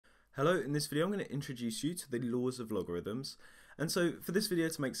Hello, in this video I'm going to introduce you to the laws of logarithms. And so for this video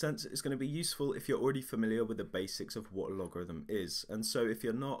to make sense, it's going to be useful if you're already familiar with the basics of what a logarithm is. And so if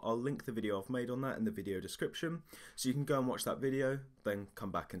you're not, I'll link the video I've made on that in the video description. So you can go and watch that video, then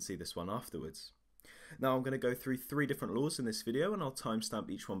come back and see this one afterwards. Now I'm going to go through 3 different laws in this video and I'll timestamp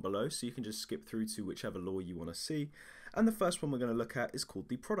each one below so you can just skip through to whichever law you want to see. And the first one we're going to look at is called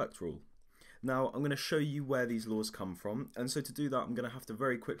the product rule. Now I'm going to show you where these laws come from, and so to do that I'm going to have to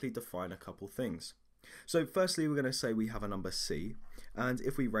very quickly define a couple things. So firstly we're going to say we have a number c, and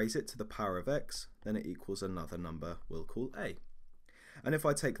if we raise it to the power of x, then it equals another number we'll call a. And if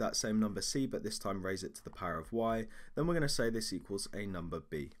I take that same number c but this time raise it to the power of y, then we're going to say this equals a number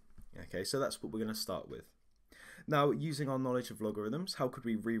b. Okay, so that's what we're going to start with. Now, using our knowledge of logarithms, how could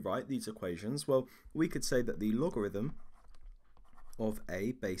we rewrite these equations? Well, we could say that the logarithm of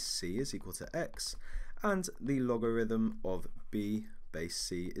a base c is equal to x, and the logarithm of b base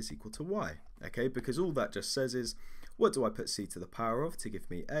c is equal to y. Okay, because all that just says is, what do I put c to the power of to give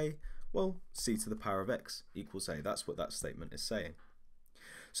me a? Well, c to the power of x equals a. That's what that statement is saying.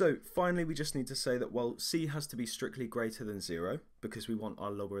 So finally we just need to say that, well, c has to be strictly greater than 0 because we want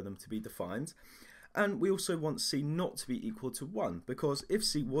our logarithm to be defined, and we also want c not to be equal to 1, because if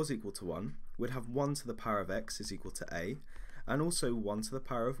c was equal to 1, we'd have 1 to the power of x is equal to a, and also 1 to the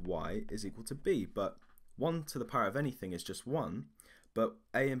power of y is equal to b, but 1 to the power of anything is just 1, but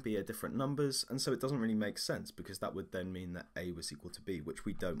a and b are different numbers, and so it doesn't really make sense because that would then mean that a was equal to b, which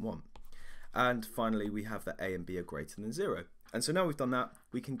we don't want. And finally we have that a and b are greater than 0. And so now we've done that,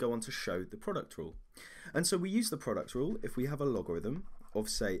 we can go on to show the product rule. And so we use the product rule if we have a logarithm of,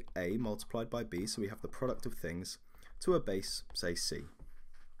 say, a multiplied by b, so we have the product of things, to a base, say, c.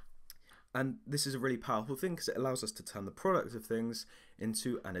 And this is a really powerful thing because it allows us to turn the product of things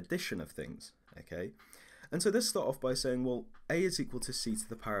into an addition of things. Okay, and so let's start off by saying, well, a is equal to c to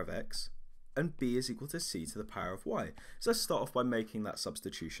the power of x, and b is equal to c to the power of y. So let's start off by making that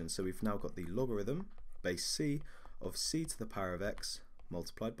substitution. So we've now got the logarithm, base c, of c to the power of x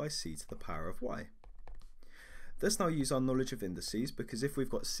multiplied by c to the power of y. Let's now use our knowledge of indices, because if we've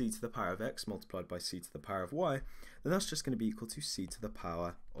got c to the power of x multiplied by c to the power of y, then that's just going to be equal to c to the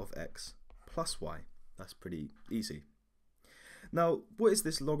power of x plus y. That's pretty easy. Now, what is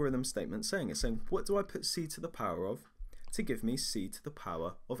this logarithm statement saying? It's saying, what do I put c to the power of to give me c to the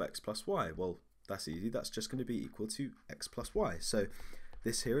power of x plus y? Well, that's easy. That's just going to be equal to x plus y. So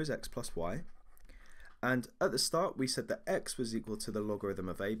this here is x plus y. And at the start, we said that x was equal to the logarithm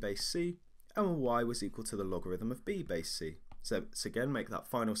of a base c, and y was equal to the logarithm of b base c. So let's again make that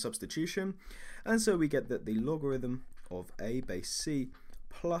final substitution. And so we get that the logarithm of a base c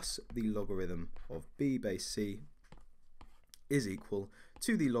plus the logarithm of b base c is equal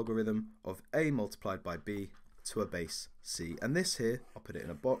to the logarithm of a multiplied by b to a base c. And this here, I'll put it in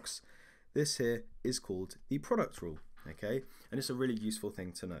a box, this here is called the product rule. Okay, and it's a really useful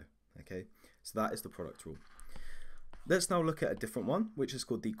thing to know. Okay, so that is the product rule. Let's now look at a different one, which is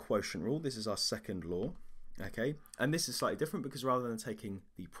called the quotient rule. This is our second law. Okay, and this is slightly different because rather than taking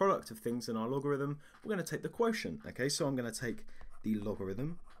the product of things in our logarithm, we're going to take the quotient. Okay, so I'm going to take the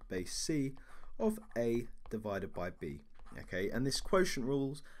logarithm base c of a divided by b. Okay, and this quotient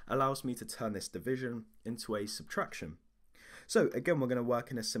rule allows me to turn this division into a subtraction. So again, we're going to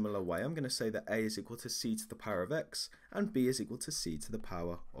work in a similar way. I'm going to say that a is equal to c to the power of x and b is equal to c to the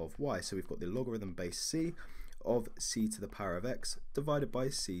power of y. So we've got the logarithm base c of c to the power of x divided by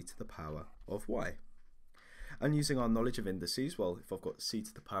c to the power of y. And using our knowledge of indices, well, if I've got c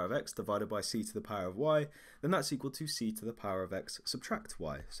to the power of x divided by c to the power of y, then that's equal to c to the power of x subtract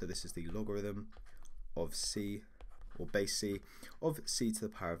y. So this is the logarithm of c, or base c, of c to the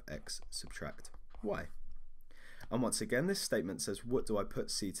power of x subtract y. And once again, this statement says, what do I put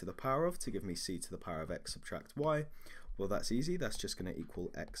c to the power of to give me c to the power of x subtract y? Well, that's easy. That's just going to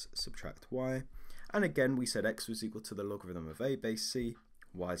equal x subtract y. And again, we said x was equal to the logarithm of a base c,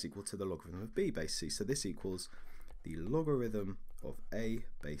 y is equal to the logarithm of b base c. So this equals the logarithm of a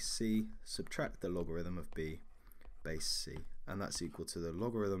base c subtract the logarithm of b base c. And that's equal to the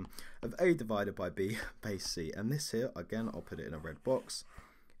logarithm of a divided by b base c. And this here, again, I'll put it in a red box,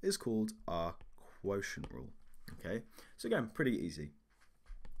 is called our quotient rule. Okay, so again, pretty easy.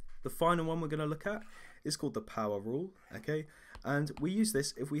 The final one we're going to look at is called the power rule. Okay, and we use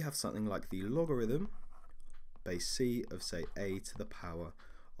this if we have something like the logarithm base c of, say, a to the power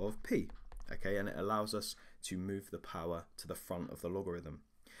of p. Okay, and it allows us to move the power to the front of the logarithm.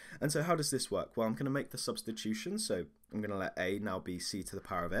 And so how does this work? Well, I'm going to make the substitution, so I'm going to let a now be c to the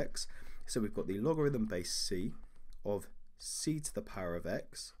power of x. So we've got the logarithm base c of c to the power of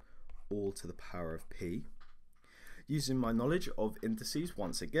x all to the power of p. using my knowledge of indices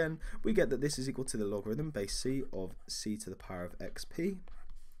once again, we get that this is equal to the logarithm base c of c to the power of xp.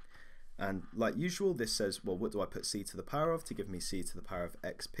 And like usual, this says, well, what do I put c to the power of to give me c to the power of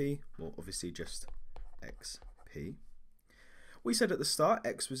xp? Well, obviously just xp. We said at the start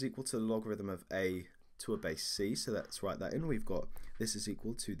x was equal to the logarithm of a to a base c, so let's write that in. We've got this is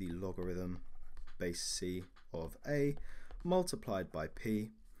equal to the logarithm base c of a multiplied by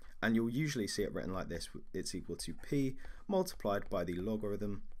p, and you'll usually see it written like this. It's equal to p multiplied by the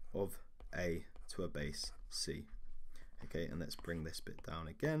logarithm of a to a base c. Okay, and let's bring this bit down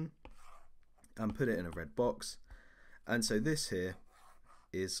again and put it in a red box. And so this here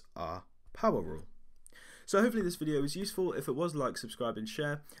is our power rule. So hopefully this video was useful. If it was, like, subscribe and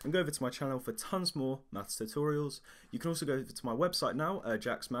share, and go over to my channel for tons more maths tutorials. You can also go over to my website now,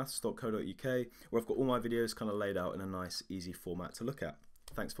 jacksmaths.co.uk, where I've got all my videos kind of laid out in a nice easy format to look at.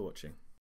 Thanks for watching.